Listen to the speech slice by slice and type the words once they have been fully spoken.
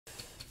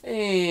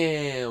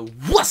And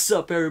what's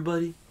up,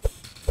 everybody?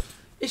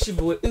 It's your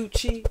boy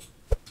Uchi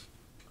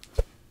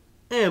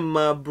and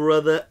my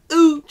brother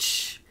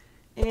Uch,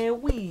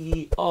 and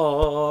we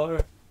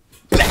are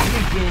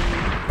back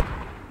again,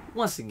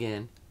 once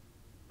again.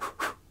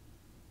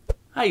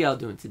 How y'all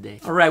doing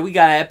today? All right, we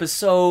got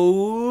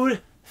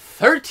episode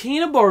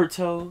 13 of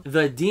Boruto.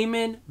 The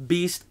Demon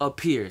Beast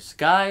appears,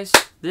 guys.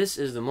 This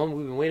is the moment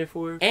we've been waiting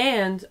for.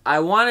 And I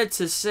wanted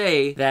to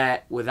say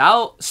that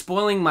without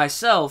spoiling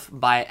myself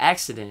by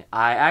accident,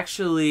 I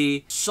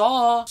actually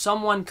saw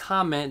someone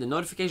comment, the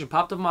notification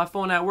popped up on my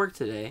phone at work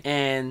today,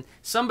 and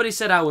somebody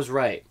said I was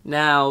right.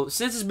 Now,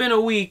 since it's been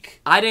a week,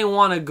 I didn't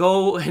want to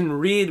go and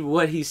read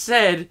what he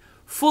said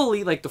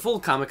fully, like the full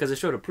comment, because it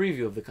showed a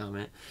preview of the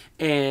comment,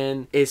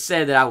 and it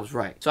said that I was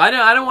right. So I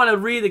don't want to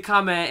read the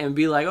comment and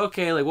be like,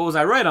 okay, like what was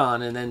I right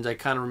on? And then I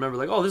kind of remember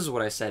like, oh, this is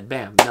what I said.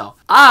 Bam. No.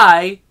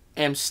 I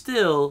am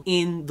still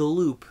in the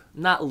loop.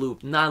 Not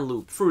loop,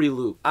 non-loop, fruity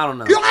loop. I don't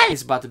know.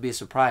 It's about to be a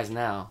surprise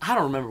now. I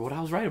don't remember what I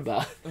was right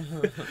about.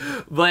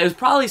 But it was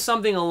probably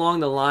something along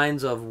the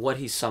lines of what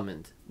he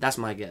summoned. That's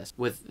my guess.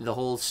 With the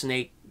whole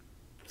snake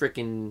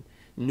freaking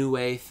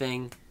Nue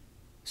thing.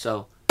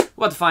 So,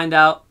 we're about to find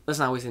out. Let's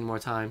not waste any more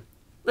time.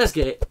 Let's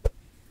get it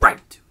right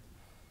to it.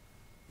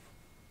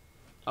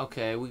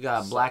 Okay, we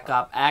got Black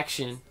Op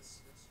action.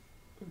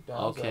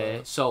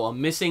 Okay, so a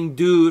missing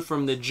dude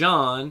from the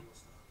John.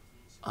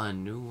 A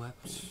new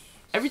weapon.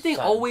 Everything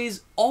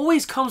always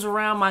comes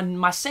around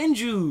my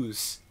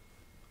Senjus.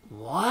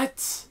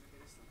 What?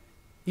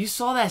 You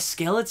saw that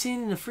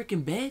skeleton in the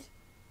freaking bed?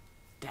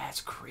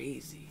 That's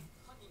crazy.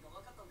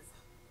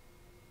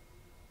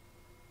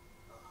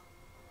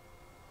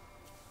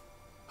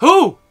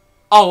 Who?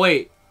 Oh,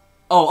 wait.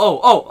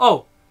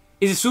 Oh.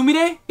 Is it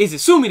Sumire? Is it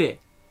Sumire?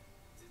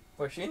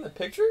 Was she in the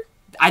picture?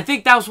 I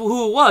think that was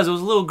who it was. It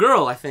was a little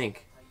girl, I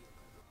think.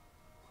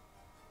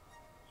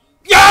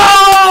 Yo,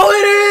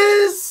 it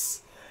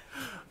is!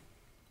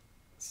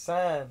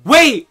 Son.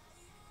 Wait!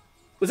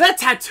 Was that a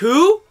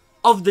tattoo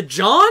of the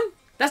John?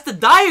 That's the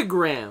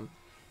diagram.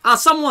 On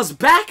someone's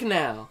back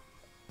now.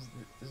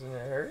 Isn't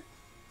it her?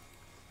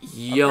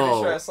 Yo. I'm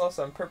pretty sure I saw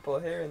some purple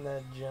hair in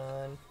that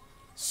John.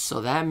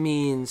 So that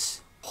means...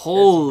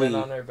 Holy... It's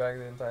been on her back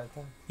the entire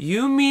time.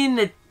 You mean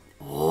that...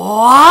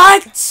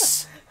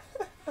 What?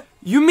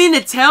 You mean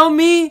to tell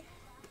me...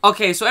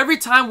 Okay, so every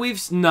time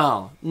we've...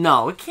 No,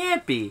 it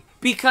can't be.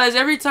 Because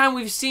every time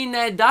we've seen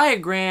that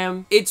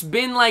diagram, it's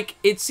been like...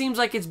 It seems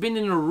like it's been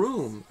in a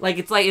room. Like,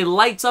 it's like it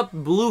lights up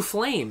blue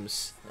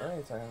flames. What are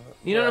you talking about?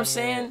 You know what I'm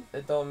saying?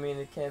 It don't mean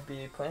it can't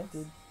be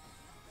planted.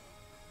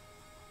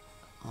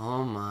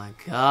 Oh my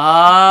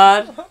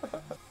god.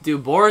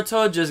 Dude,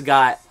 Boruto just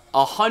got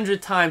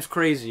 100 times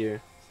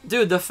crazier.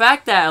 Dude, the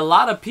fact that a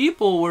lot of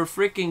people were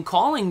freaking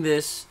calling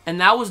this, and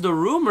that was the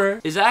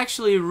rumor, is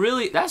actually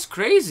really... That's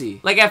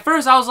crazy. Like, at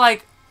first I was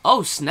like,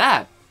 oh,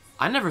 snap.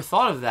 I never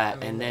thought of that. I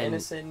mean, and then...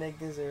 innocent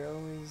niggas are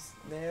always...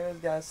 They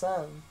always got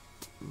something.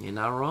 You're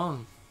not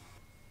wrong.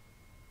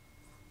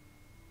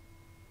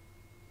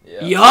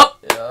 Yep.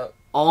 Yup.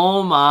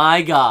 Oh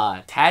my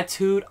god.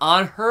 Tattooed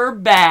on her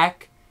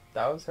back.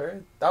 That was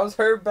her. That was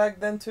her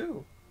back then,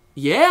 too.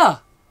 Yeah.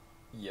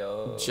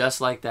 Yo. Just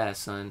like that,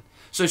 son.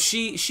 So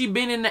she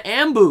been in the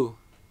Ambu.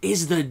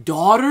 Is the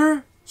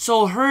daughter?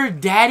 So her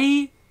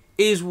daddy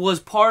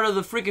was part of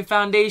the freaking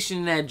foundation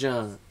in that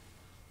John.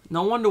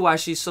 No wonder why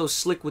she's so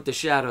slick with the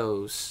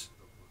shadows.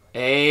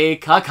 Hey,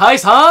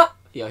 Kakai-san!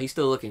 Yo, he's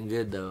still looking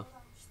good though.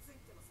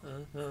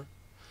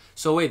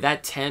 So wait,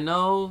 that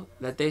Tenno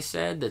that they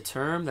said, the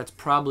term, that's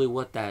probably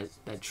what that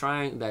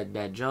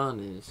John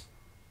is.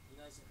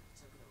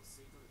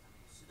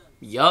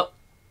 Yup.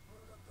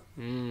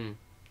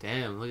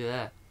 Damn, look at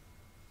that.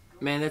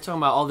 Man, they're talking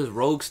about all this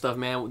rogue stuff,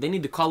 man. They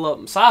need to call up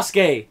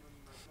Sasuke.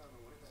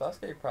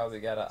 Sasuke probably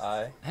got an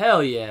eye.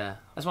 Hell yeah.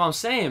 That's what I'm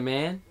saying,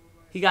 man.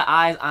 He got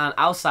eyes on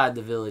outside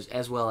the village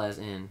as well as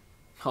in.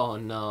 Oh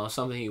no,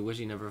 something he wish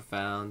he never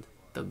found.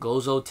 The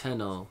Gozo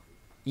Tenno.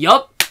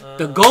 Yup.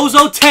 The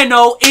Gozo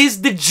Tenno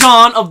is the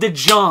John of the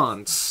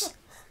Johns.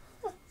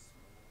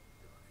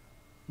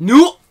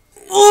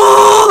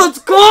 Oh, let's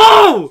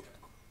go!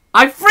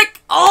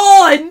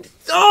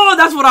 Oh,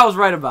 that's what I was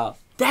right about.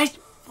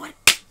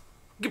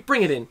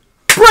 Bring it in.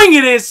 Bring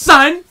it in,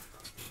 son!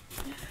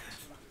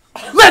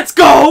 Let's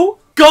go!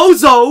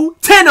 Gozo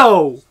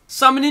Tenno!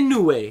 Summoning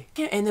Nue.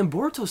 Yeah, and then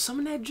Boruto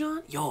summoned that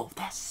John? Yo,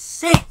 that's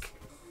sick!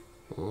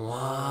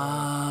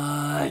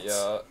 What?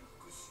 Yeah.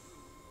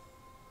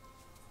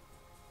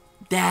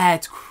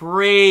 That's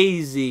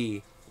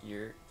crazy.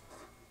 You're...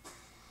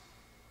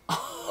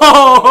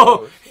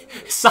 Oh!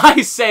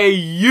 Sai say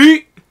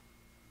yeet!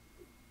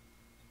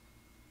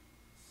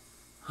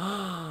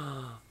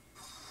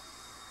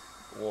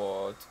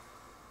 What?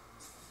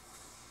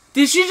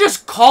 Did she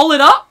just call it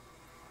up?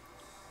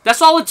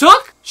 That's all it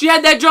took? She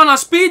had that John on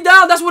speed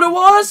dial? That's what it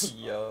was?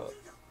 Yo,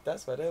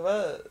 that's what it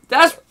was.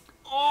 That's...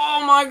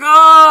 Oh my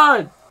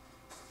god!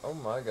 Oh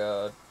my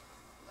god.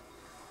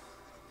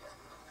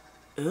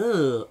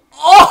 Ugh.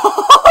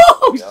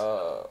 Oh!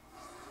 Yo.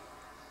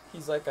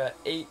 He's like a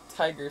 8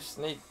 tiger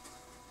snake.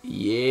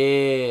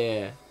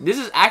 Yeah. This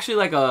is actually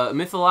like a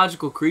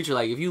mythological creature.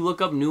 Like, if you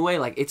look up Nue,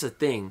 like, it's a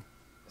thing.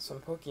 Some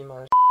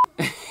Pokemon.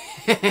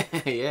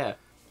 Yeah.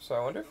 So I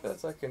wonder if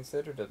that's like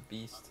considered a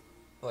beast,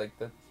 like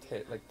the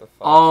foxes.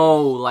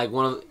 Oh, like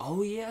one of.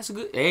 Oh yeah, that's a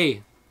good.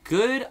 Hey,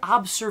 good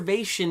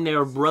observation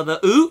there, brother.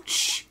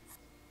 Uchi.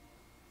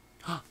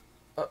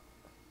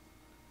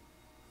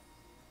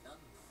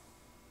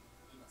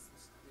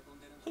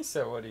 He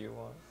said, "What do you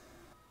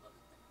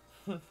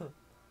want?"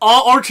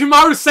 Oh,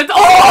 Orochimaru sent.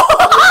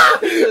 Oh,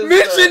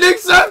 mission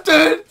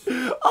accepted.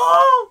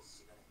 Oh.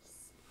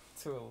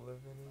 To eliminate.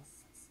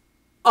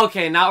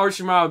 Okay, now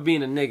Orochimaru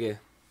being a nigga.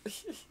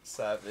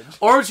 Savage.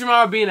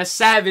 Orochimaru being a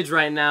savage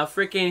right now.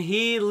 Freaking,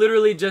 he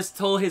literally just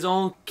told his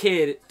own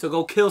kid to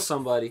go kill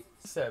somebody.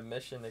 He said,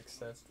 "Mission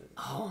accepted."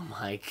 Oh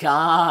my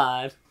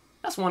god.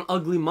 That's one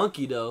ugly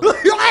monkey though.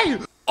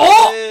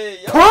 Oh! Hey,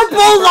 yo,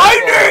 Purple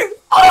lightning!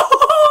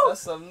 Oh!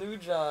 That's some new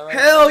John. Right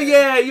Hell there.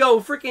 yeah, yo,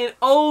 freaking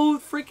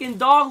old freaking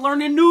dog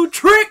learning new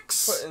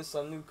tricks. Putting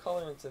some new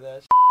color into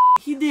that.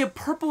 He did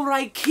purple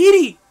right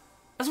kitty.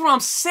 That's what I'm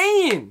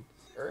saying.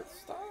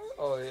 Earth Star?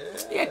 Oh yeah.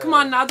 Yeah, come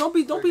on now, don't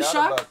be Forgot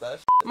shocked. about that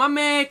My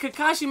man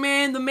Kakashi,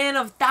 man, the man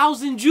of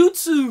 1,000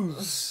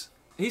 jutsus.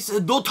 He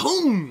said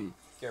Doton.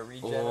 Get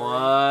regenerated.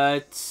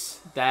 What?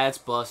 That's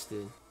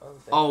busted. Oh,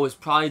 Oh, it's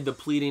probably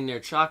depleting their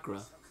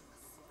chakra.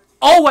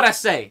 Oh, what I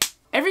say?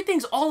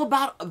 Everything's all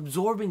about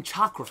absorbing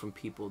chakra from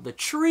people. The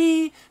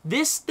tree,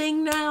 this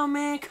thing now,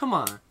 man, come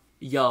on.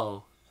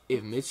 Yo,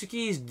 if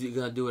Mitsuki's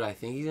gonna do what I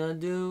think he's gonna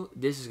do,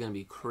 this is gonna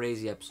be a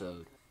crazy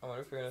episode. I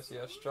wonder if we're gonna see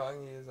how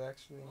strong he is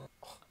actually.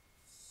 Oh.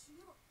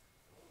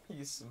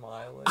 He's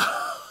smiling.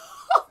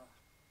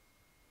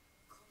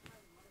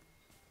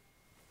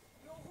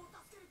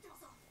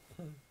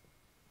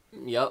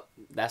 Yup,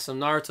 that's some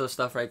Naruto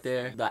stuff right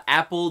there. The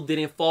apple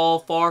didn't fall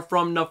far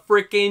from the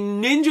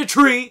freaking ninja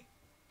tree.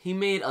 He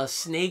made a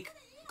snake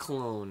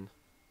clone.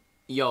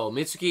 Yo,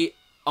 Mitsuki,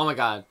 oh my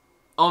god.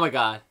 Oh my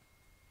god.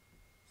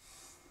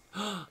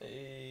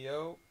 Hey,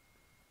 yo.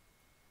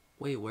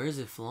 Wait, where is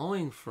it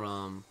flowing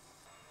from?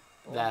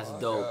 Oh That's my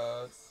dope.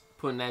 God.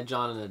 Putting that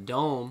John in a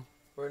dome.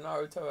 Where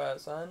Naruto at,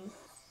 son?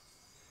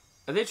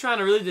 Are they trying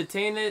to really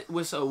detain it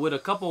with a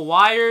couple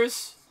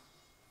wires?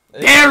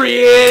 There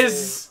he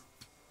is!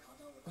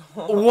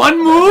 One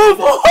move!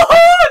 Oh,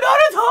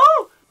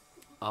 Naruto!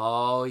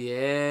 Oh,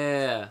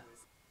 yeah.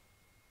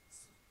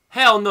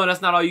 Hell no,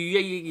 that's not all you.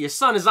 Your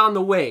son is on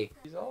the way.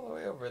 He's all the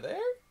way over there?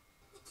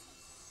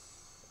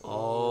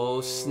 Oh,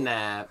 Ooh.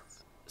 snap.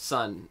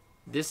 Son,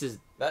 this is...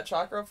 That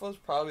chakra flow's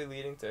probably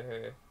leading to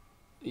her.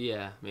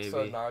 Yeah, maybe.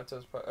 So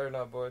Naruto's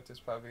Boruto's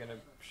probably gonna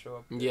show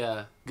up.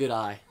 Yeah, good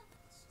eye.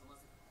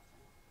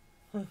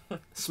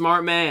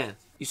 Smart man.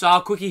 You saw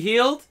how quick he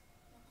healed?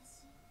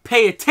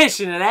 Pay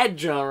attention to that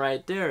John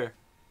right there.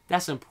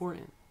 That's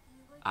important.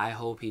 I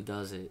hope he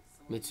does it.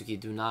 Mitsuki,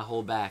 do not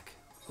hold back.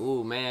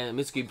 Ooh, man.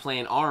 Mitsuki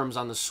playing arms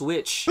on the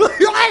Switch.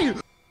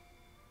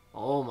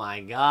 Oh, my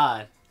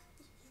God.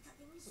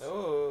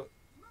 Oh.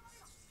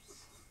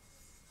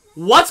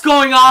 What's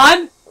going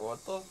on?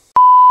 What the?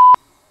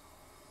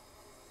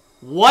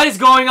 What is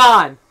going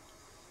on?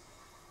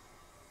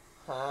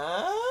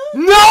 Huh?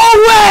 No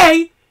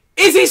way!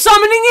 Is he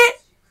summoning it?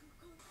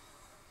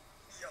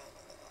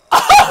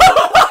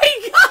 Oh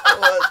my god!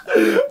 What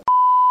the?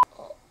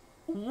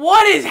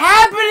 What is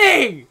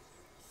happening?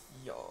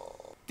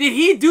 Yo. Did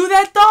he do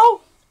that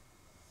though?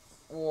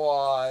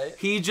 Why?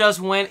 He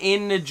just went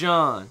into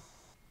John.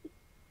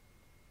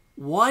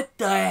 What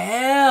the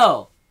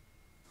hell?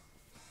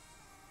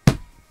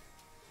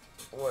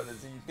 What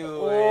is he doing?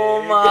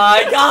 Oh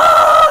my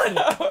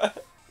god!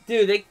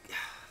 Dude,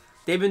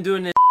 they've been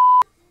doing this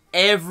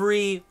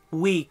every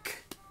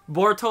week.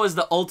 Boruto is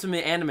the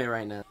ultimate anime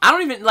right now. I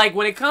don't even, like,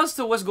 when it comes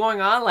to what's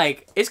going on,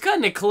 like, it's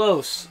cutting it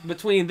close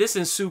between this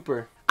and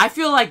Super. I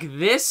feel like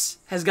this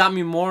has got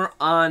me more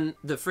on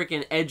the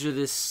freaking edge of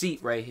this seat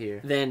right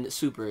here than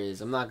Super is.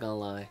 I'm not gonna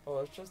lie. Oh,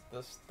 it's just the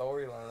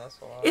storyline, that's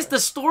why. It's the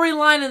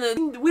storyline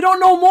and we don't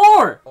know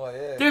more. Oh,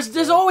 yeah,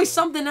 There's always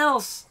something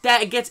else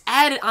that gets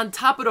added on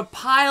top of the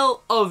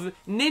pile of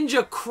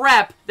ninja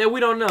crap that we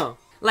don't know.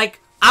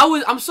 Like,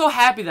 I'm so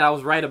happy that I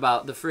was right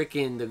about the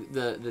freaking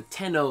the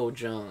Tenno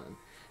John.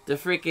 The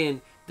freaking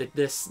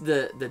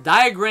the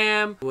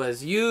diagram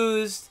was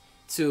used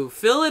to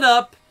fill it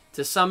up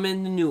to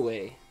summon the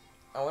Nue.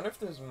 I wonder if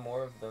there's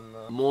more of them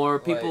though. More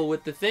people like,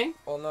 with the thing?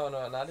 Well, no,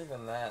 not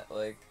even that.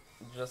 Like,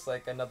 just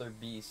like another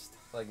beast,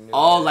 like Nue.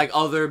 Oh, like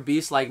other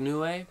beasts like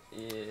Nue?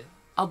 Yeah.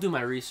 I'll do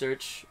my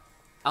research.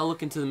 I'll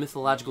look into the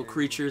mythological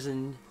creatures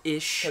and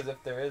ish. Because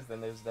if there is,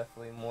 then there's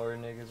definitely more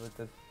niggas with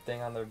the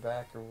thing on their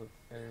back or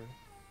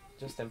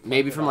just implanted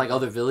Maybe from on like them.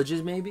 other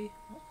villages, maybe?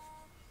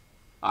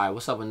 Alright,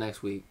 what's up with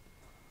next week?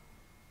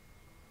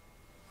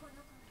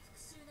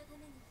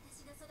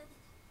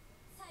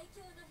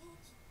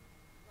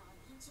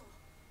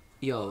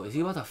 Yo, is he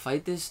about to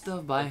fight this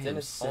stuff by It's in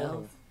its himself?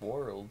 own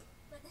world.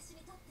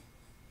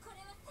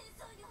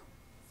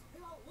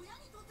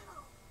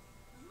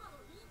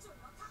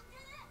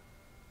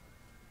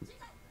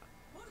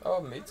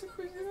 Oh, Mitsuku's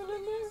even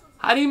in there?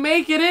 How'd he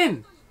make it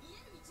in?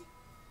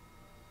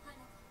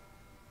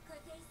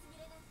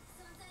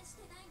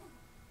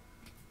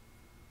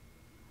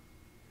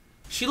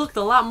 She looked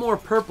a lot more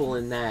purple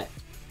in that,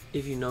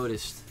 if you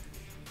noticed.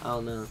 I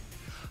don't know.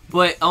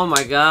 But oh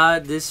my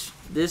god, this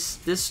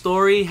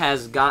story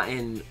has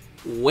gotten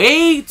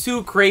way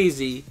too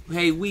crazy.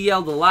 Hey, we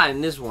yelled a lot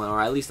in this one,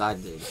 or at least I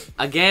did.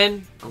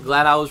 Again, I'm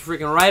glad I was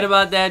freaking right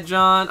about that,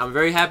 John. I'm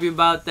very happy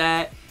about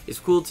that. It's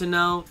cool to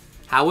know.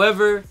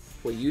 However,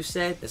 what you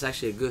said, that's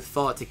actually a good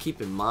thought to keep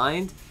in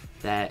mind.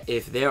 That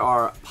if there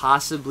are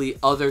possibly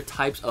other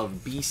types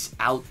of beasts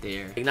out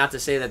there, like, not to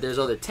say that there's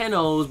other 10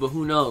 O's, but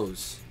who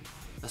knows?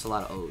 That's a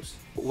lot of O's.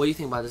 What do you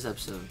think about this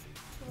episode?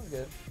 That was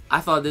good. I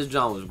thought this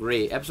John was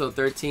great. Episode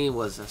 13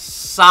 was a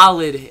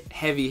solid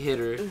heavy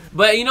hitter.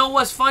 But you know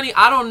what's funny?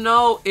 I don't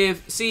know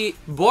if... See,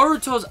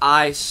 Boruto's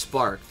eye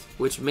sparked,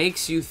 which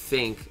makes you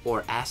think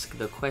or ask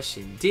the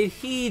question, did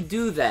he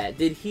do that?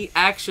 Did he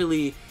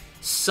actually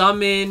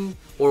summon,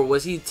 or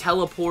was he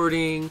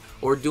teleporting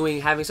or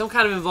having some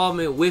kind of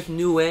involvement with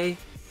Nue?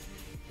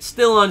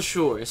 Still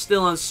unsure. It's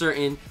still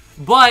uncertain.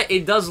 But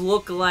it does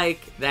look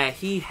like that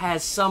he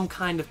has some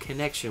kind of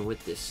connection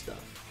with this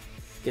stuff.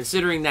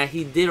 Considering that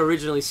he did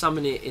originally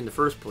summon it in the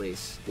first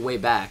place, way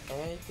back.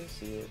 And you can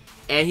see it.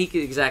 And he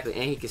could, exactly,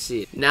 and he can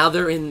see it. Now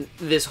they're in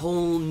this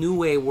whole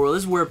Nue world.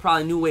 This is where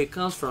probably Nue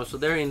comes from. So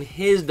they're in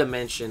his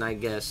dimension, I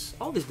guess.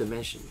 All this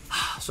dimension.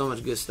 So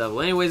much good stuff.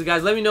 Well, anyways,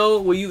 guys, let me know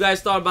what you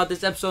guys thought about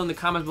this episode in the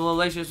comments below.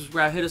 Like, share,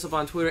 subscribe, hit us up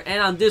on Twitter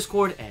and on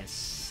Discord,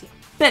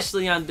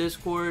 especially on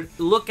Discord.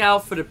 Look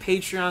out for the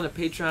Patreon. The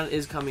Patreon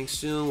is coming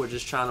soon. We're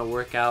just trying to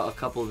work out a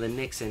couple of the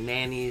nicks and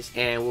nannies,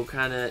 and we're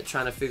kind of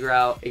trying to figure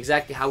out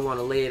exactly how we want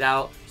to lay it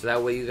out, so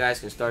that way you guys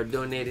can start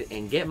donating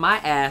and get my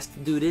ass to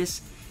do this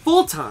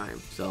full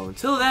time. So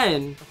until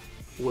then,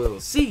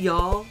 we'll see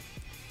y'all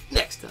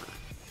next time.